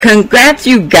Congrats,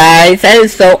 you guys. That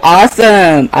is so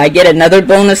awesome. I get another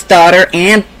bonus daughter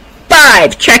and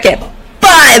 5, check it,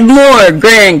 5 more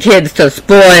grandkids to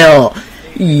spoil.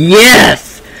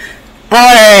 Yes.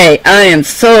 Alright, I am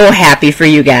so happy for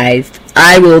you guys.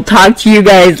 I will talk to you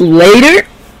guys later.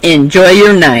 Enjoy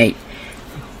your night.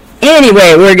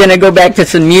 Anyway, we're going to go back to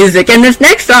some music, and this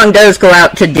next song does go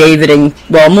out to David, and,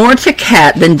 well, more to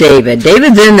Kat than David.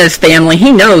 David's in this family.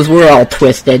 He knows we're all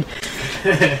twisted.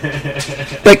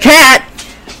 But Kat,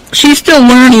 she's still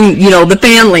learning, the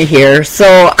family here,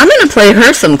 so I'm going to play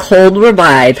her some Cold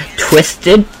Revive,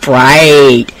 Twisted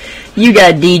Bright. You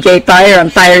got DJ Fire on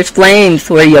Fire's Flames,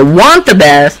 where you want the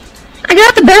best. I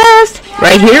got the best,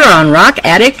 right here on Rock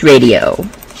Addict Radio.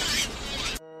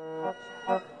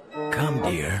 Come,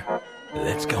 dear.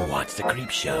 Let's go watch the creep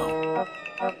show.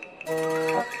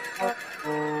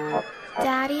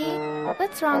 Daddy,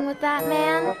 what's wrong with that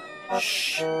man?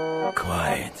 Shh.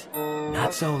 Quiet.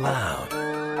 Not so loud.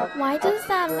 Why does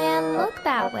that man look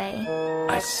that way?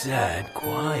 I said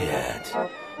quiet.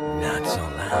 Not so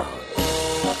loud.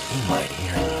 He might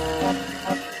hear you.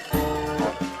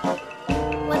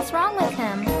 What's wrong with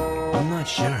him? I'm not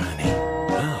sure, honey.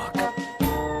 Look.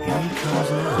 Here he comes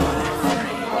now.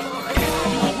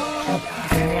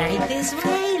 Right this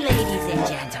way, ladies and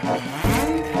gentlemen.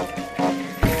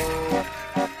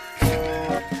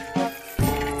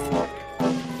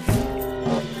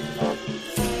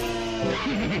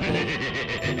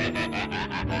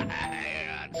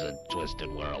 It's a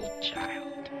twisted world,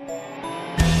 child.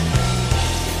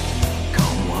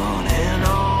 Come on and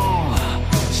all.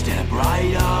 Step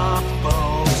right up,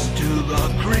 folks, to the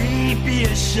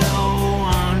creepiest show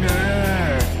on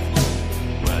earth.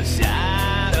 Where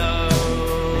shadows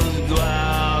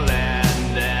dwell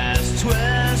in this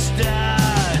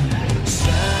twisted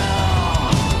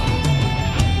cell.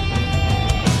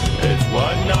 It's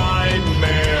what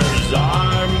nightmares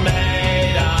are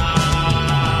made of.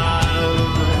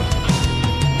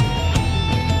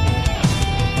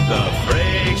 The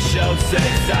freak show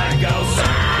says I go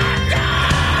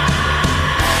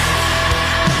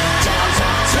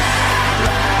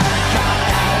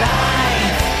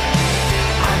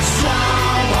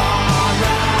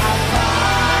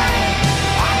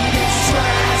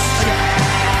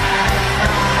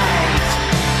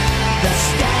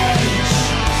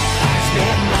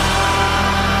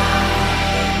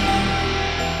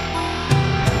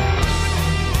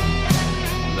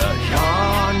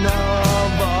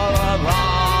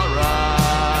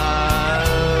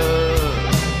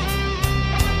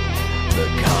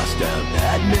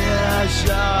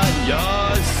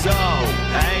your soul,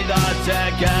 pay the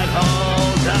ticket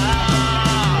holder.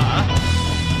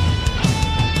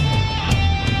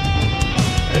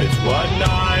 It's what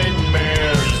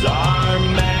nightmares are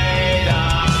made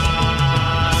of.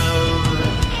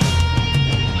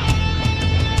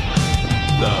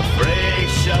 The freak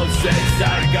show says I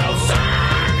go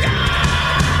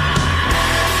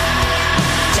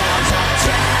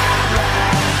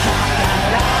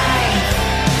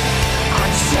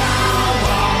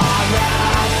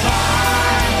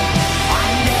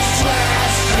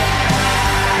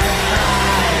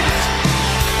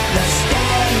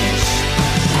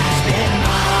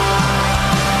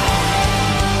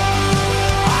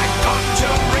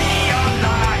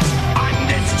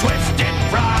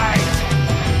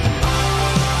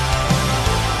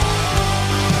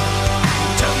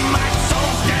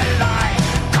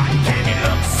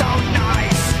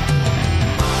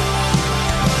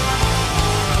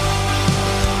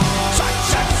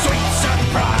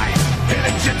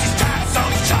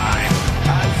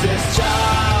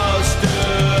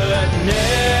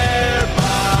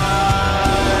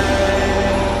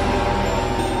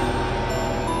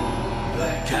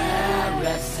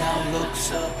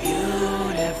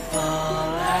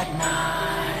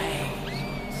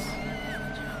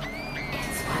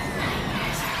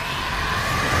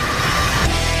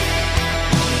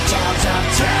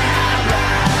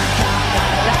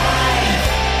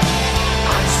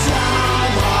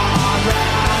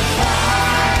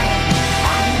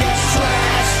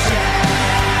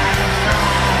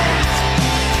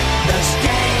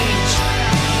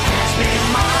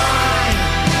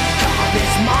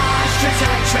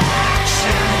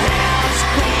Attraction,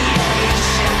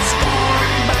 creation, score.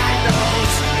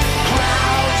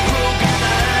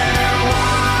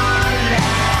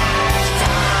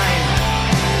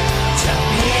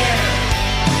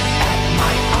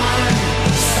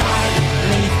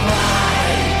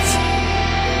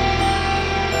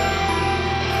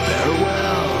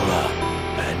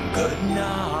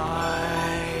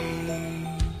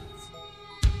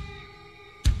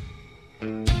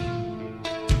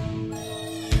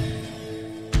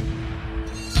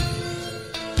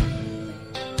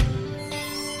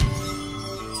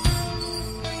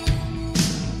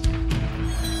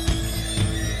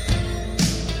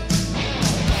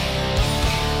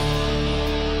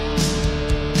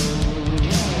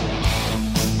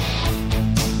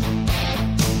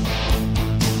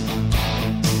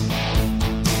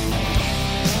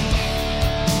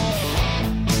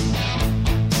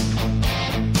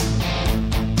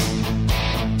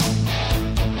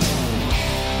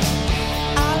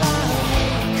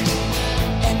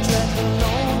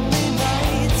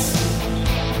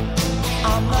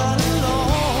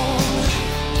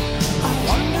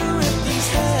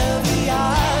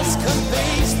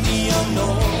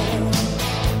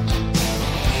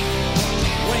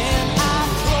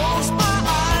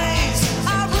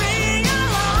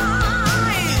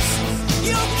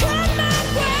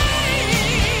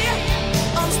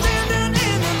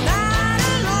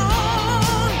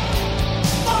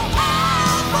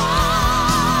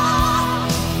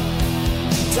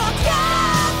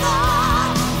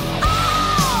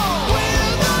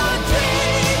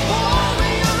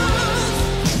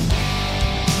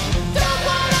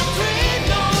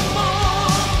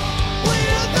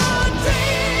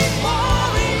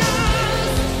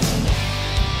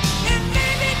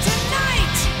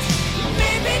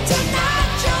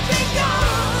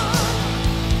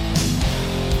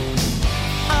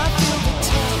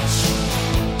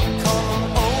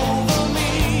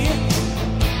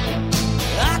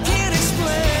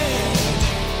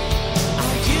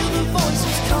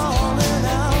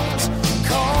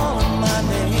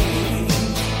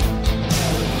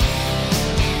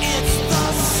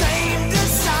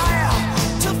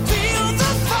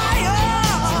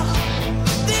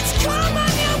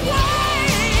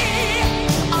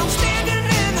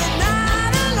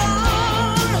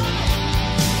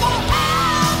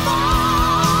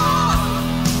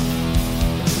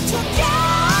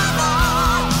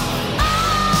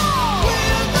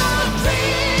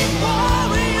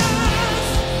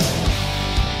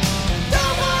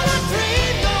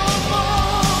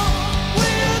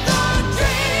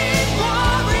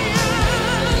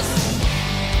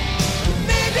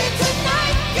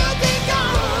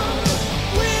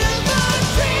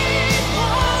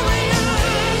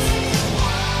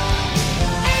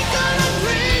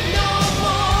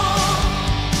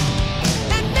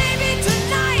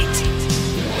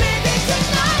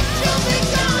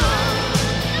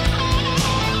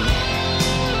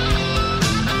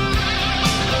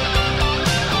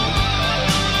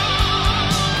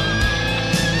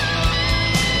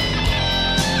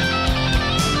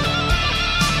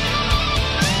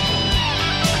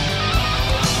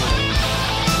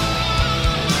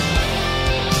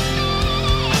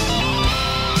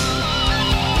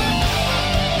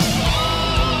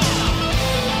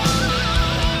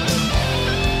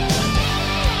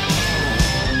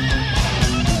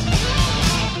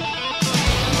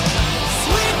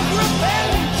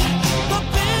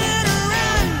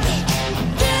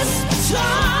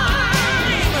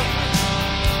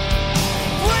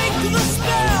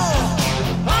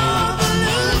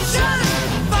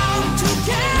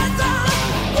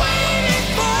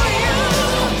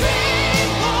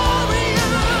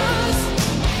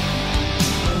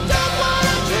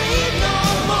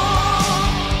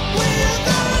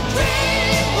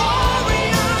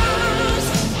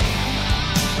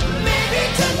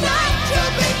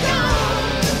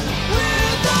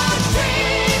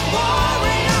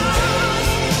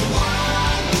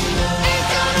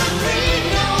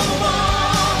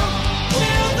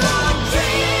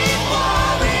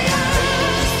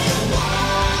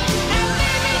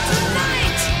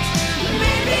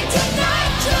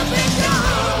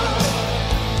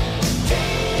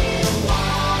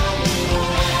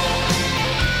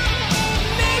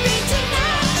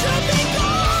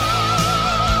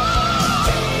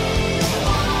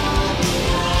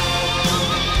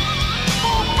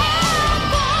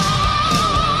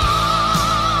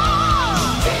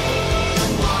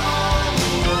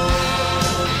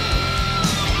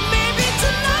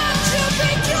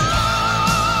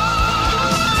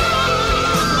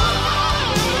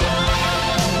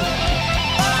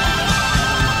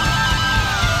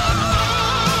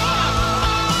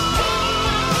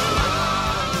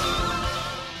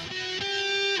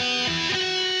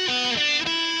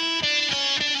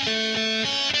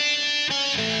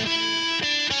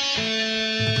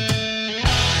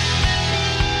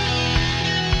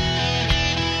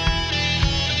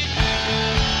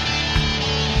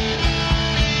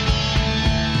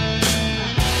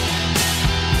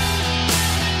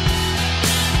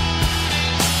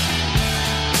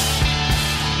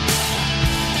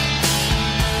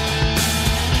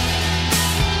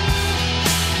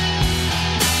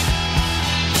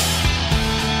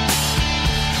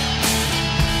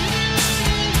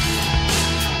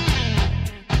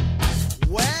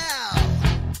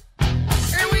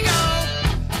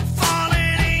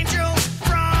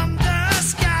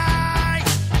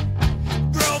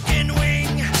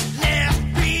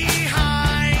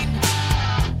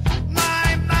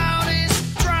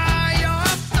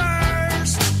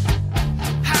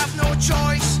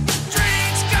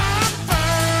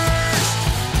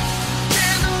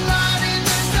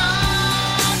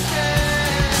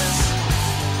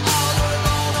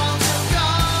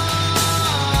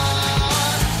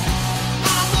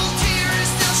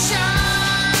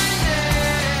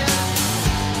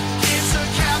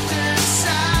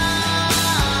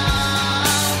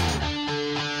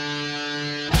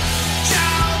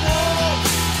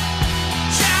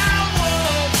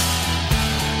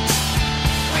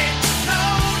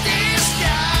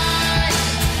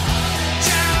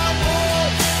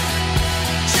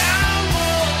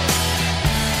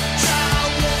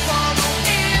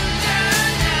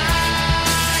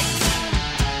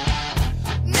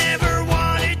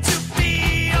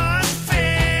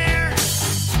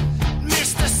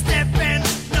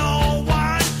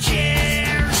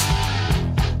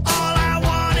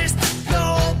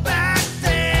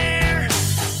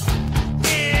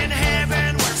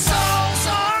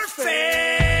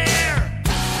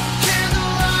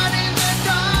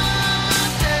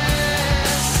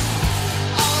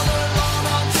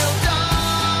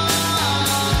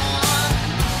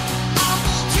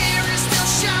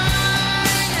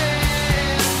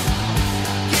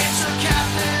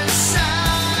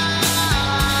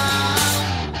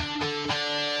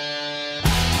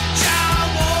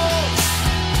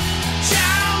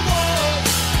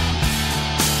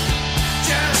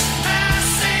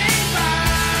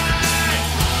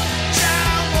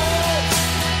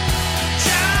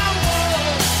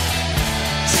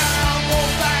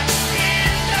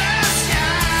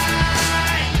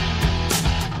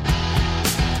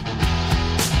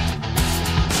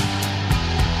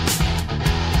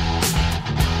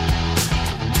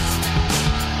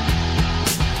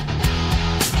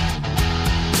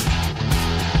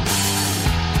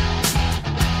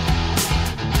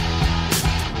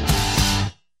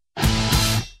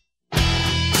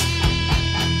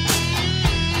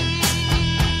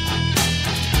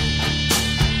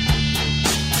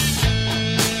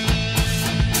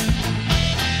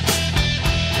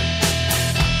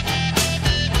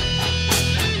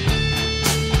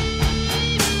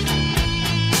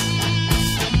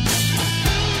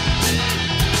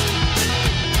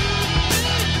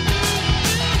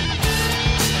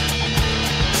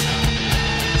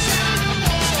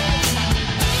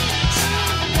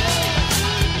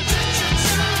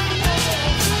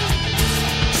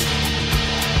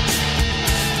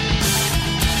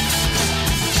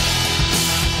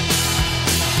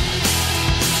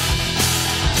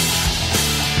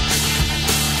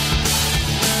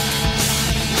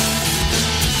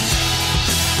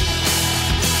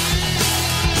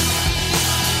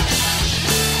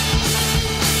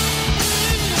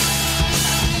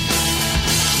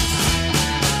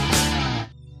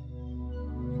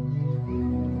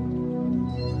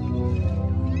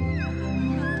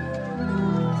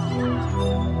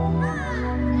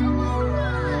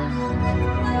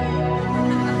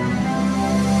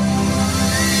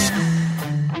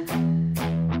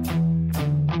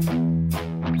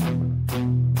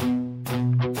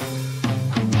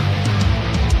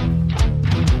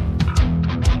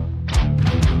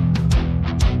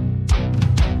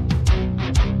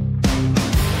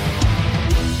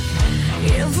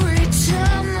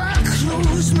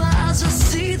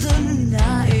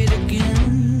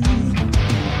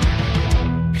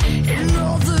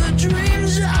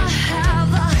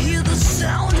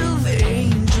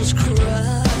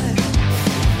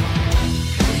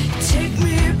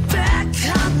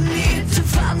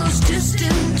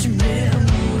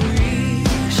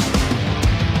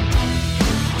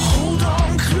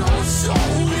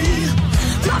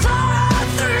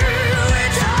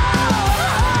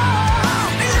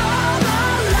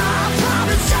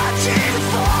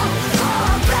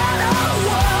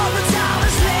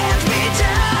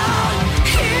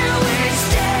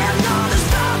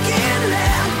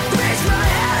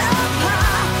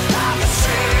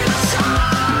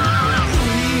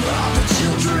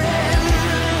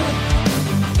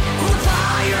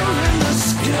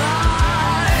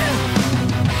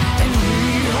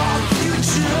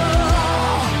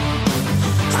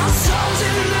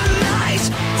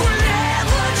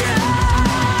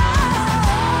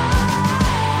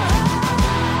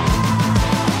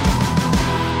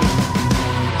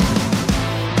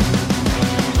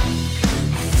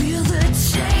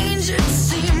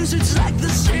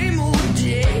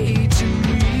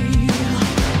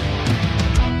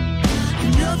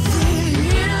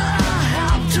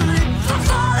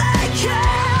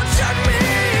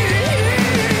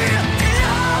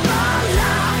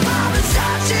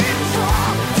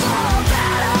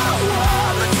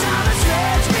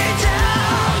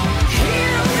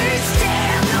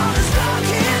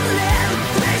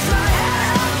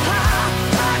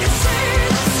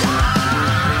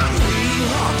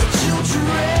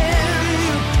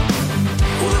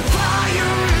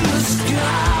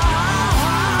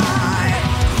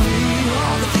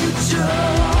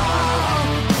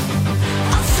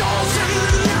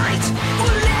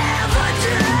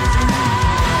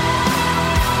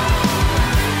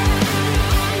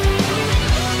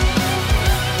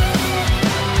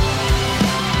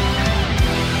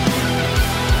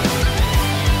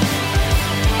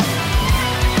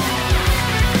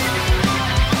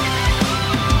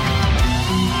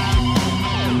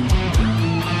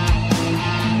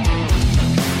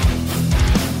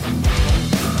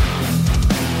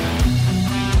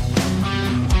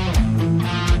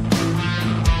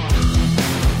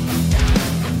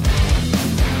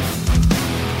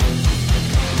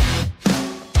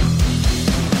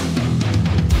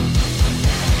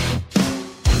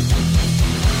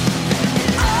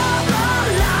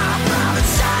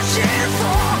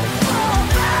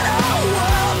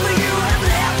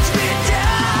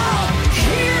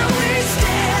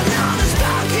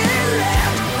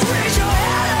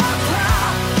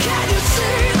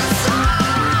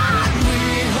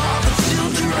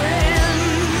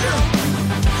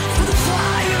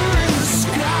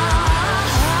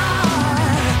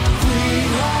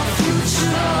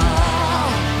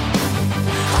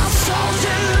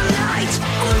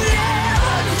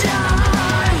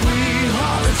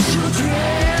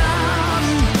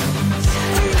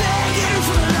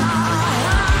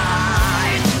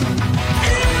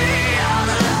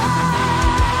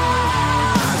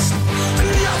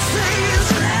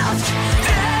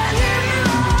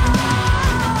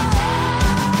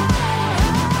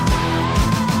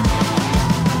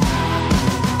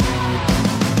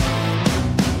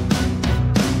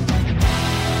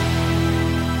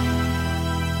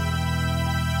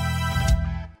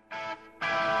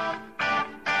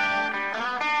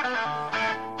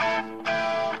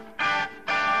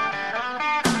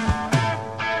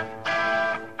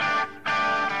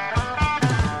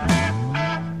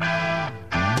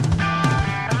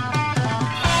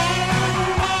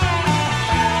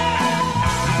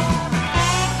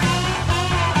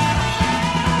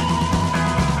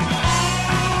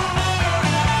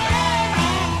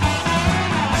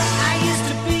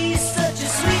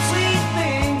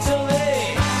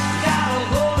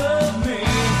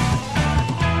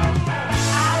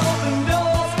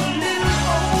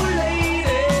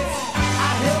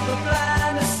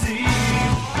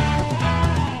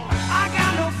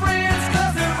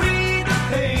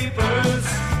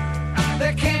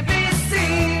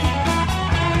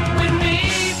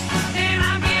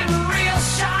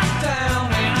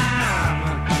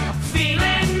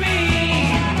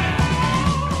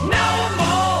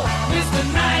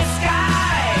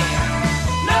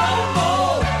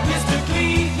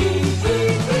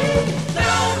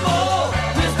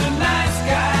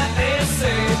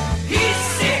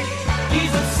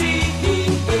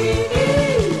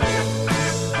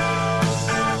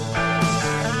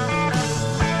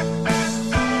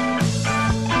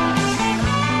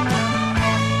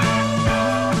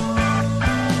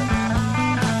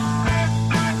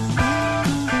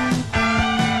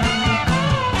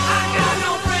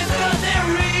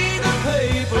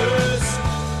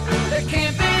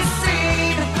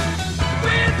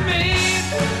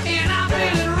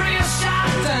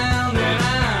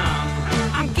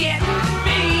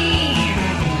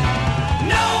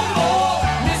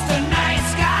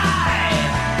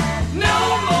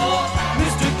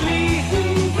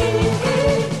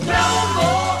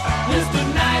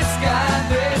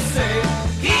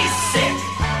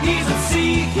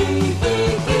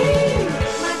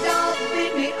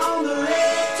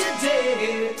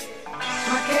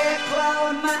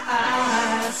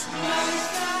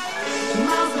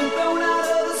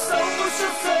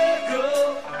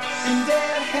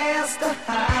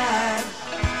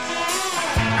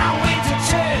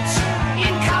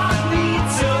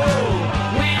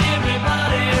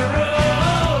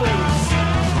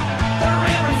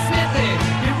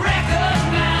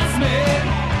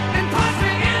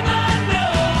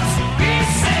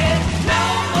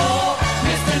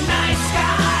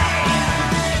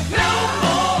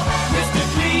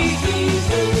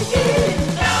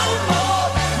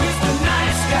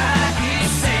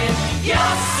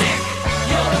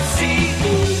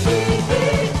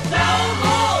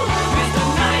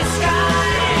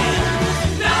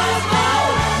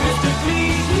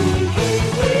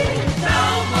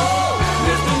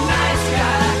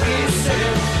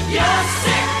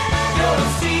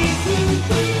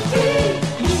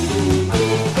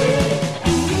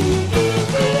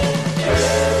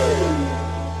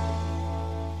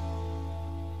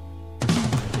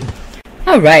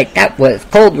 Alright, that was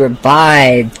Cold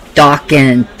Revive,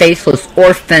 Dawkins, Faceless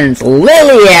Orphans,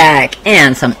 Liliac,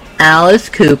 and some Alice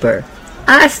Cooper.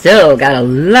 I still got a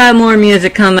lot more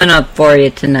music coming up for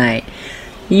you tonight.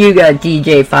 You got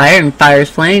DJ Fire and Fire's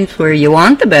Flames where you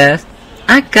want the best.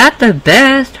 I got the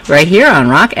best right here on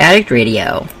Rock Addict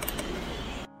Radio.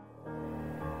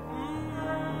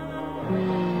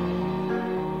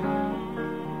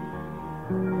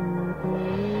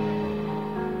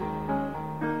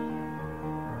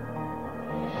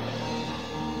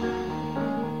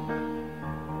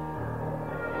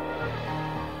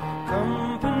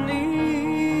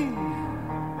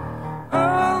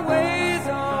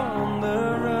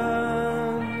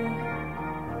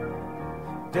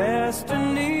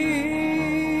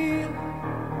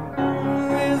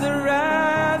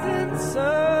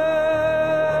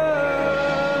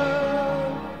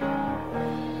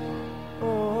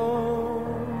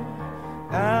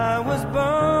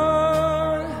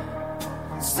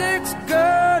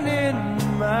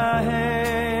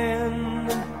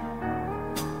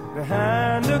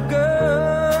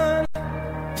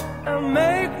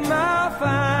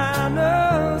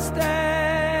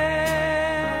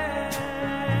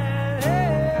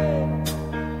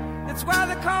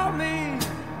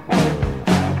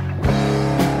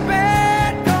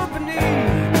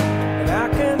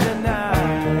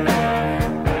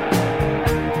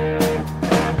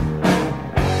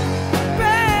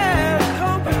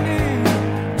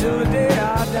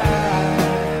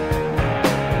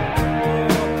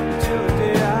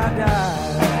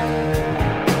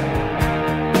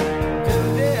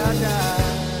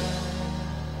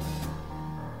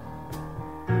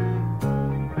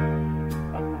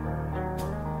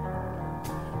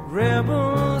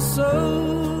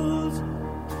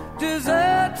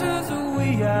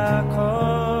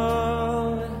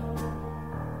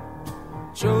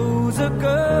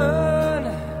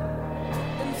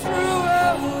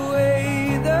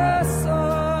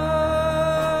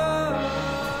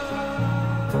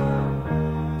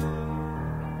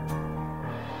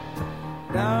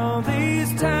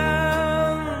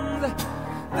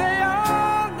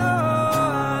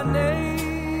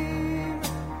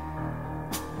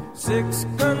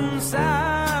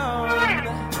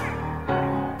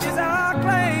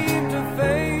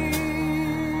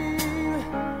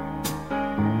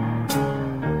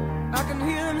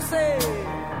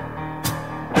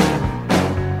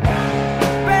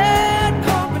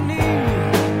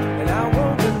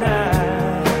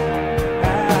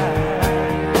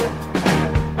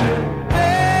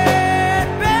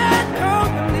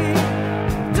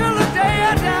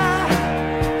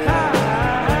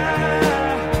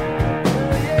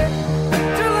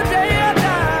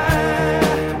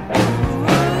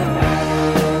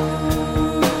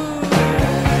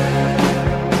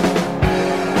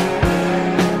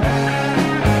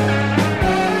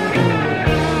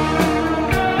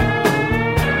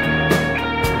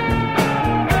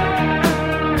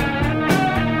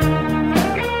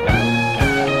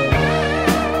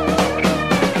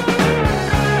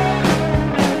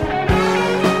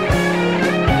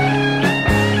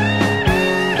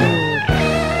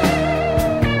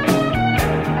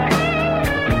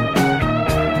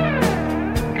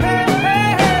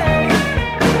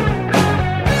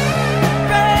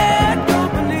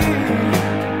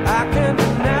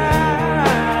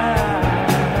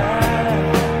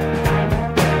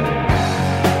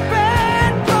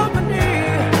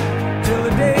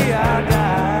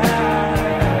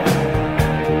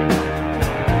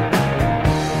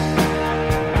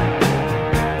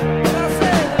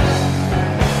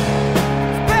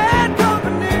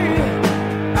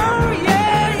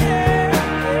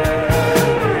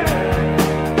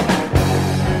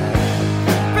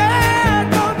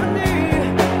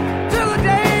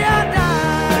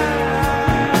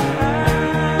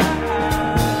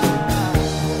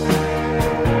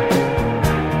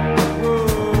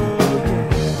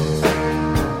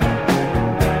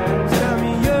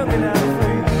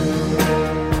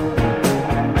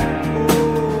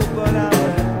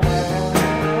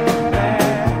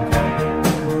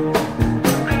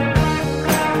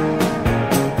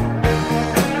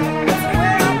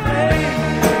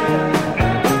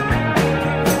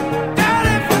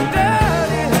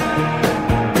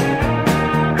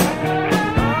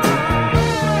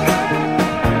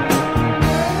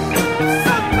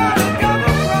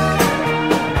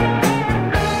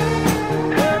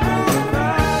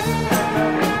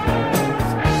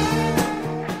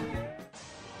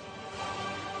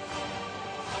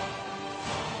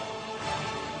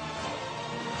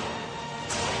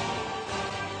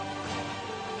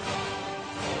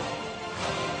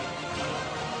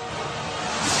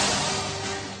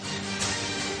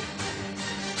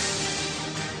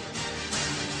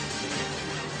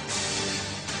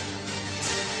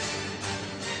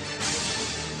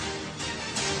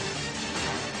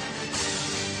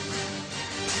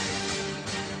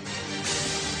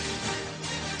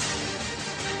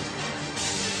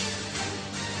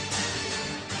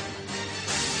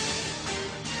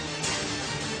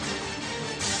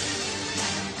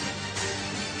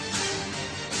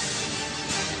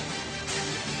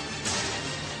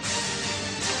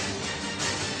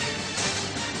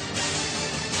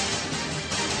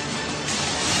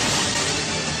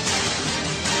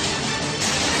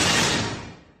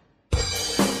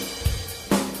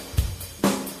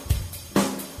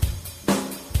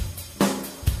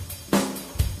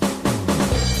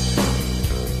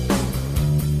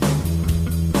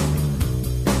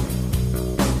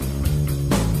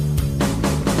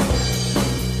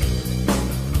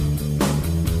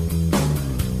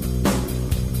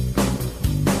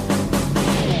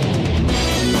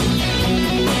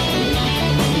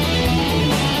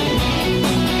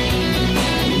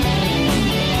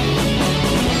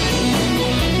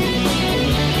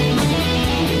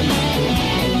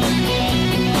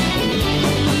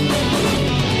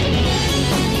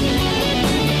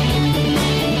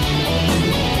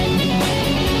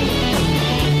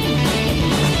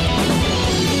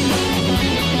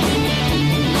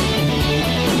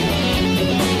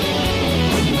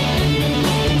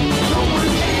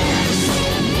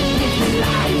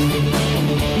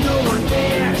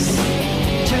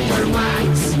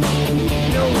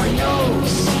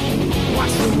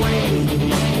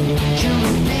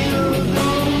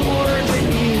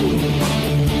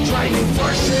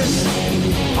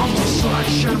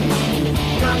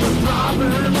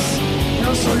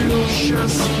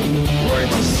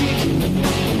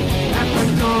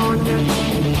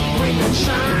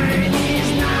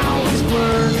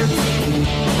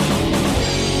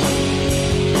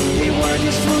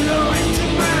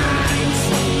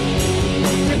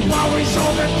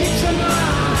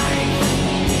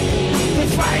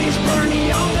 fight is burning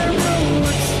all their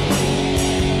roots.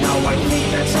 Now I think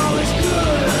that's all is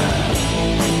good.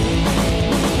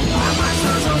 All my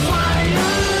sons on fire.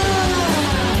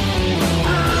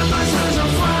 All my sons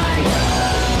on fire.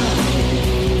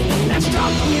 Let's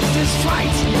stop with this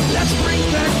fight. Let's bring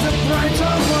back the bright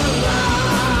of our life.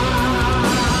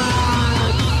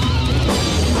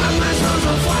 All my sons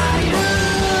on fire.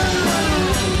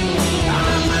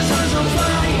 All my sons on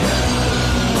fire.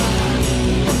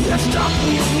 Let's stop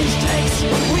with mistakes.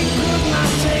 We could not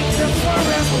take the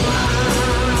forest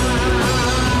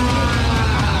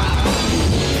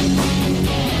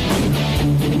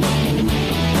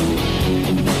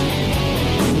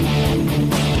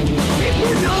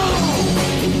people know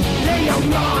they are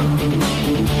wrong,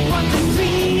 but they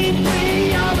think they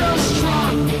are real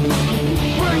strong.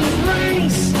 Burning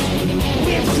brains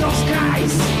with those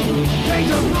guys. They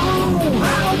don't know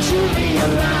how to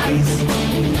realize.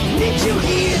 Did you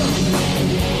hear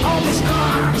all these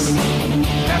cars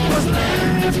that was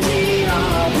left here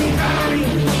all behind?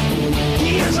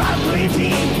 Tears are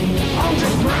bleeding on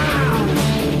the ground,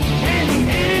 and the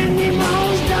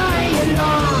animals die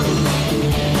along.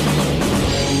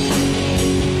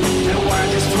 The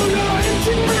world is full of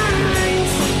empty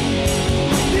minds.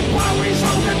 The power is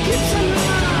all that keeps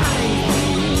alive.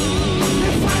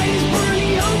 The fire is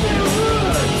burning on their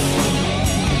roots.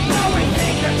 Now I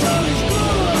think that's all is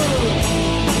good.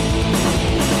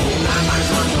 All my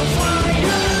sons on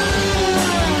fire.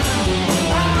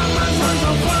 All my sons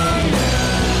on fire.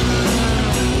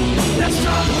 Let's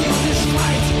stop with this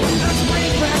fight. Let's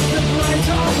bring back the bright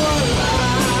of our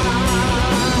life.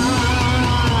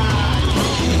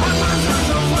 All my sons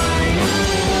on fire.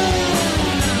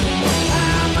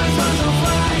 All my sons on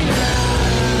fire.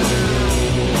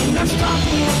 Let's stop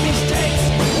with mistakes.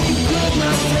 We could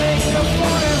not take the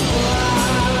forest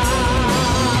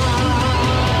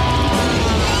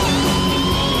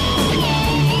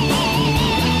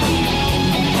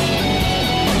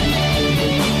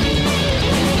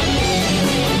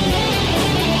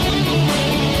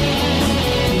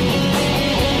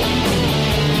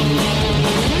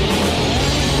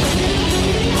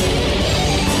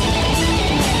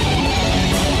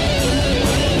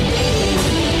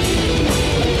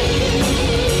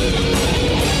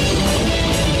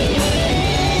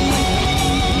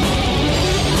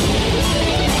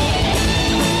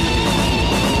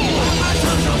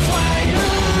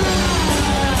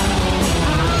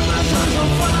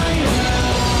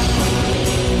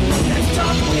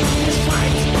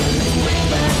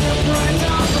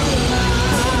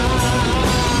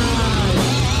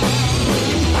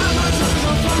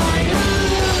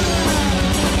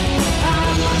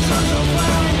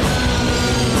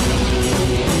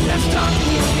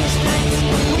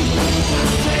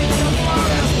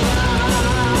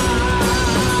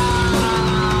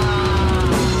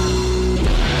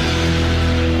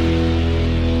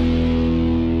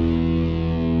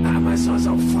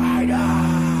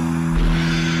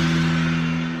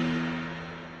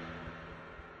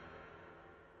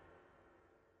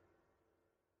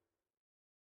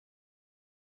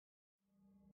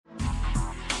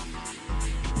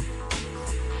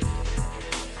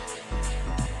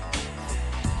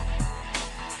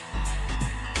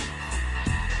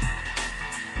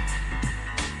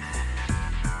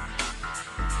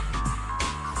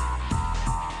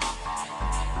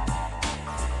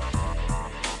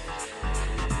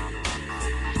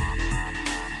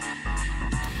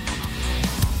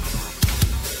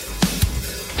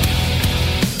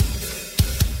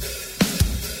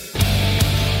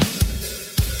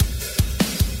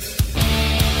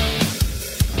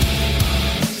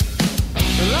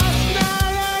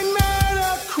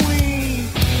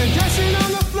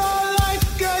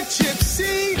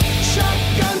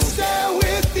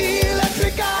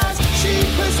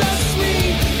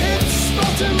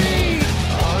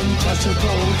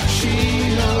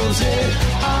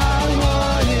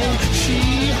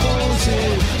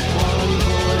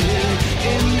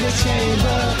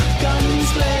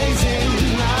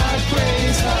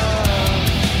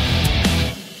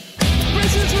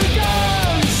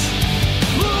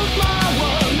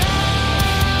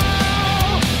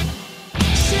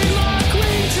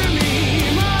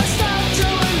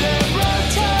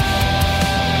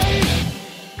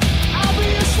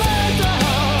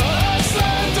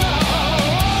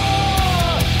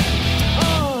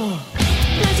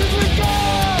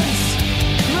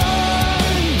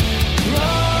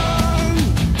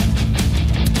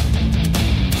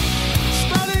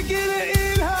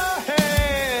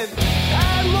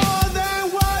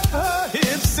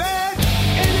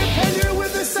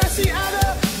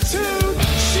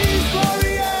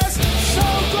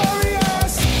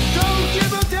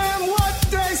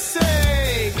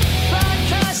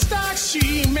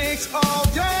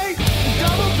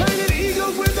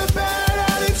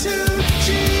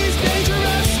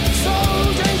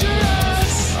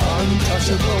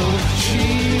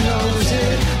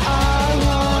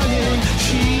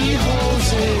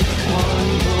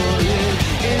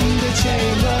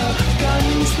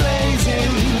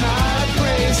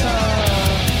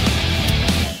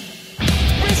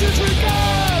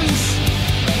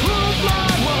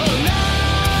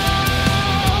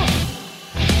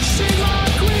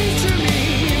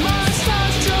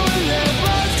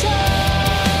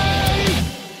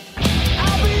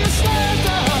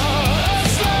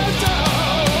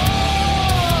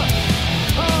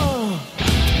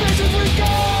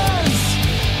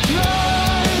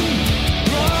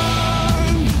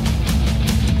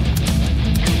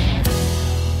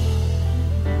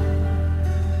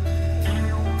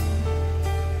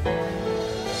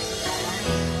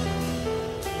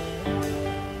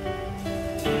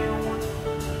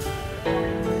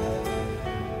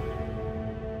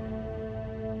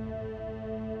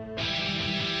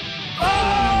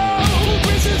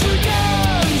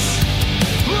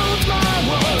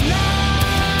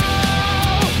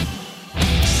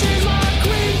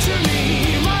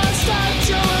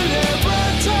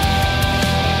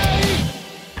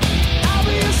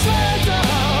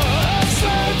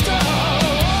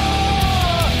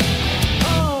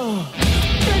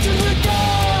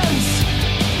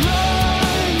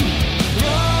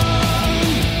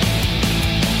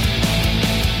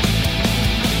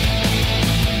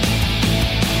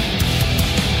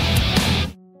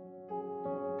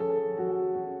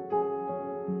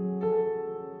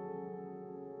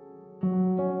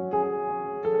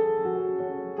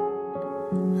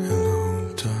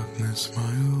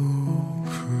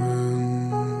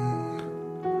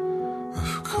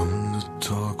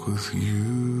talk with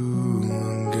you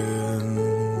again,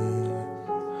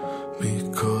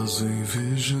 because a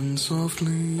vision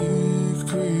softly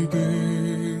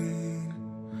creeping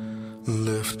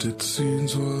left its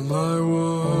seeds while I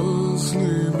was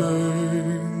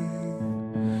sleeping,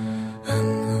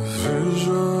 and the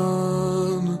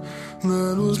vision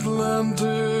that was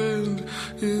planted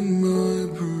in my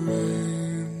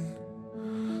brain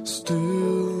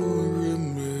still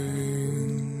remains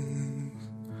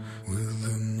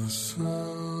within the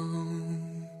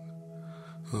sound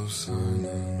of silence.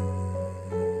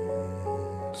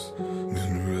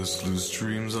 In restless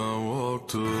dreams I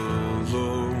walked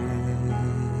alone,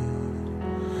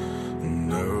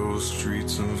 narrow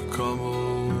streets of cobblestone,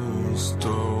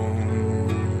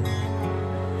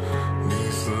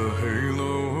 neath the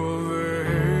halo of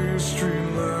a street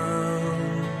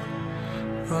lamp.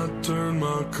 I turned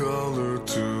my collar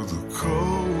to the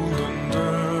cold and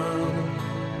damp,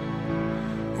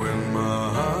 when my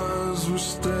eyes were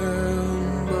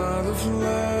stabbed by the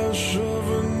flash of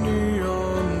a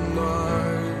neon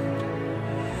light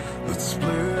that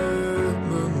split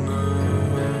the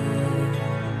night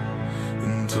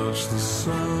and touched the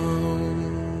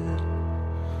sound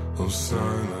of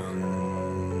silence.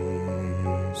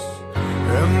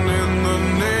 And in the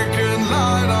naked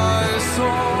light I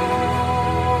saw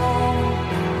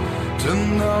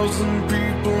 10,000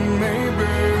 people,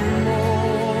 maybe more.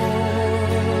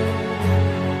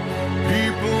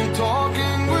 People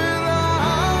talking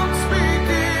without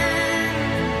speaking,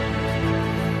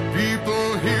 people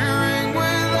hearing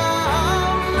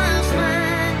without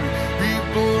listening,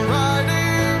 people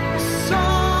writing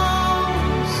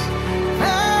songs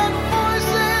that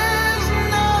voices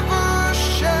never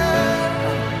share,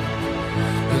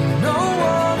 and no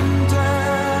one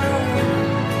dared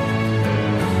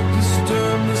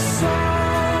disturb the sound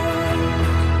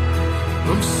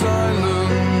of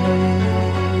silence.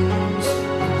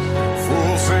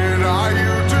 Fool said I,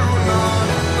 you do not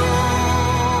know.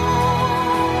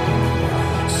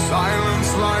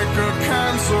 Silence like a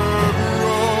cancer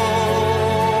grows.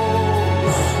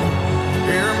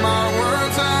 Hear my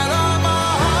words that I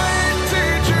might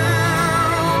teach you.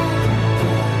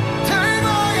 Take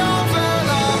my arms that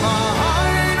I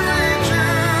might reach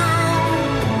you.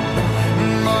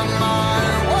 But my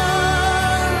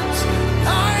words,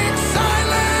 like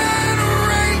silent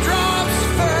raindrops,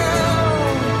 fell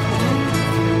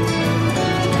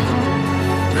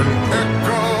and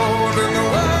echoed in the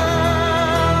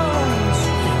wells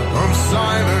of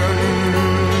silence.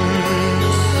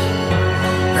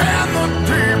 And the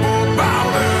people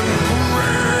bowed and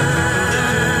prayed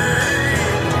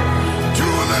to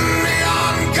the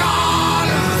neon god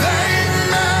they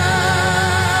made.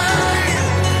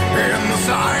 And the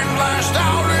sign flashed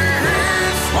out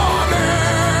his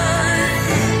warning,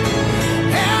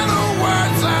 and the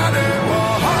words that it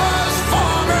was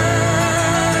forming.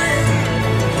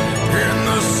 And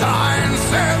the sign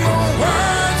said the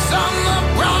words on the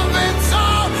prophets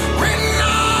are written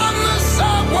on the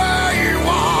subway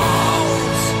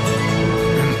walls,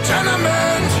 in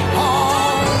tenement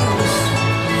halls,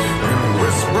 and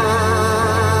whispered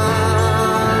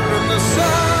in the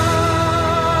sound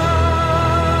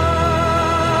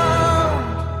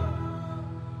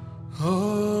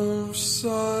of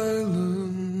silence.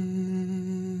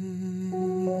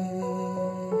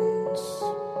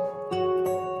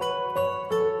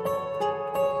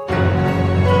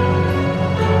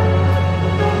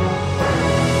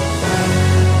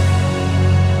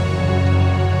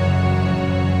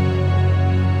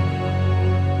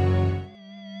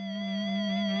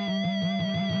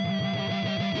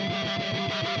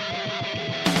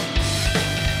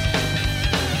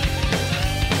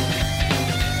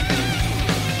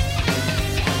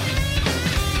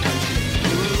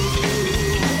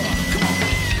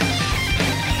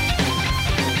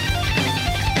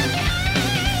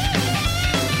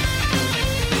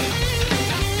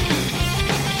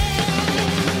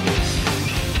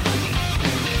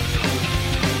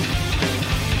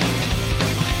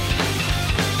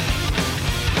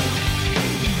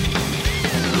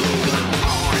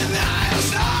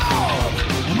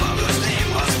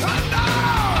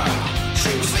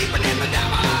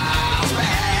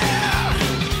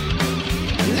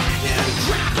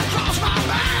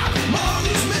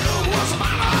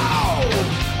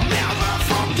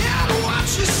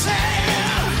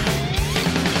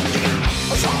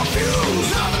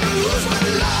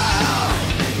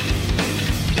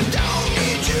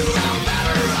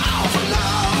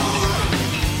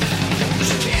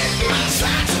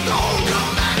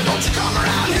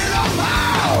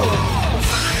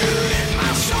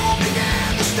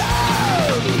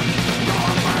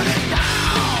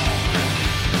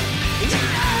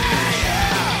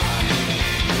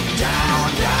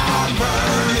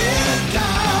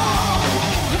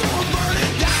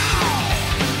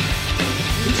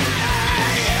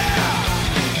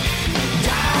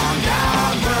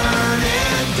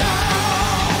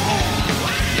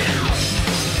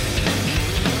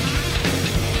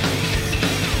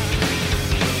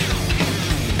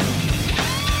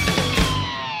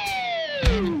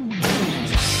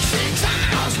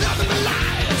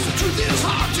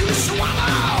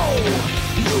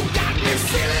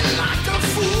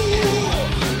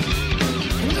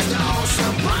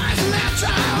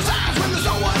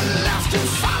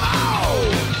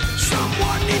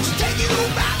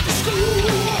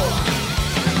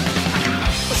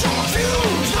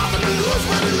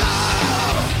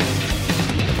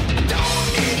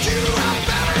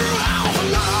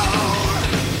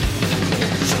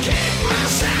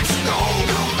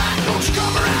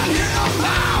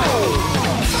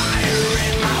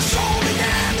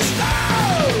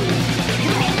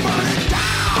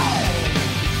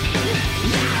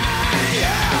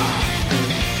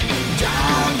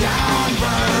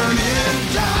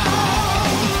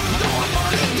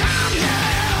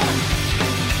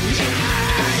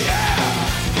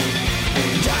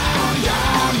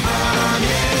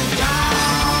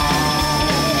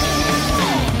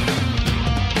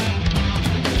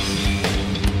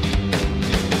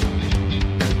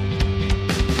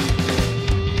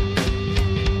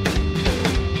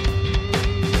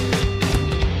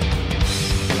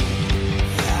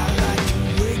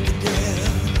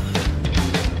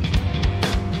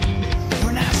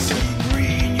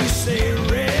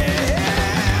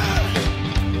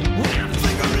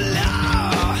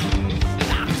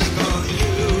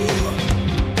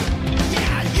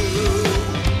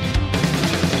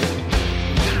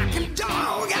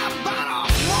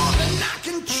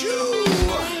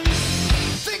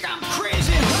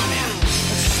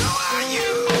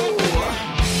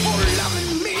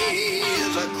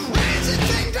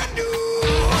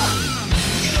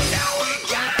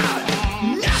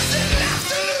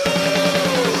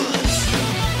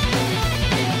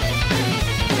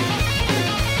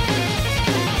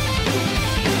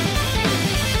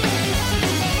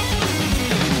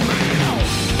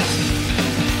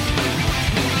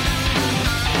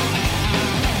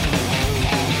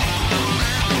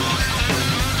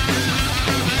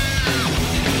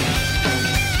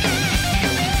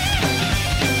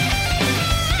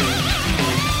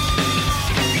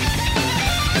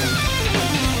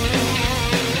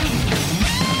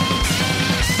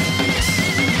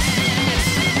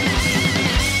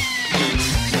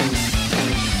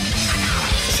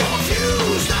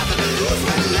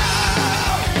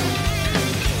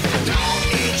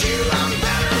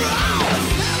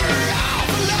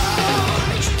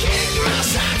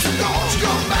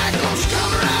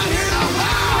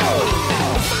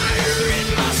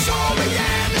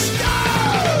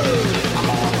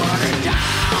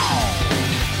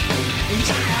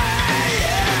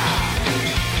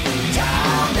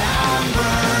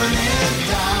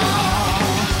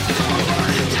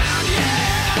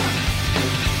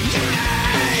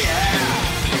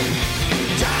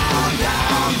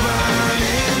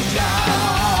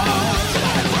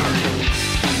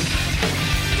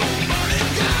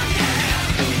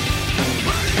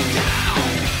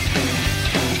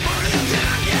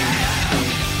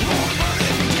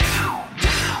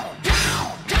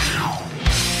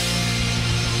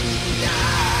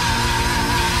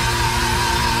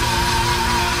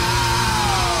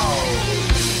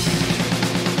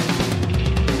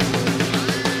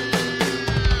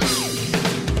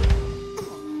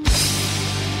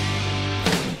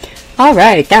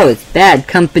 Alright, that was Bad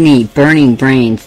Company, Burning Brains.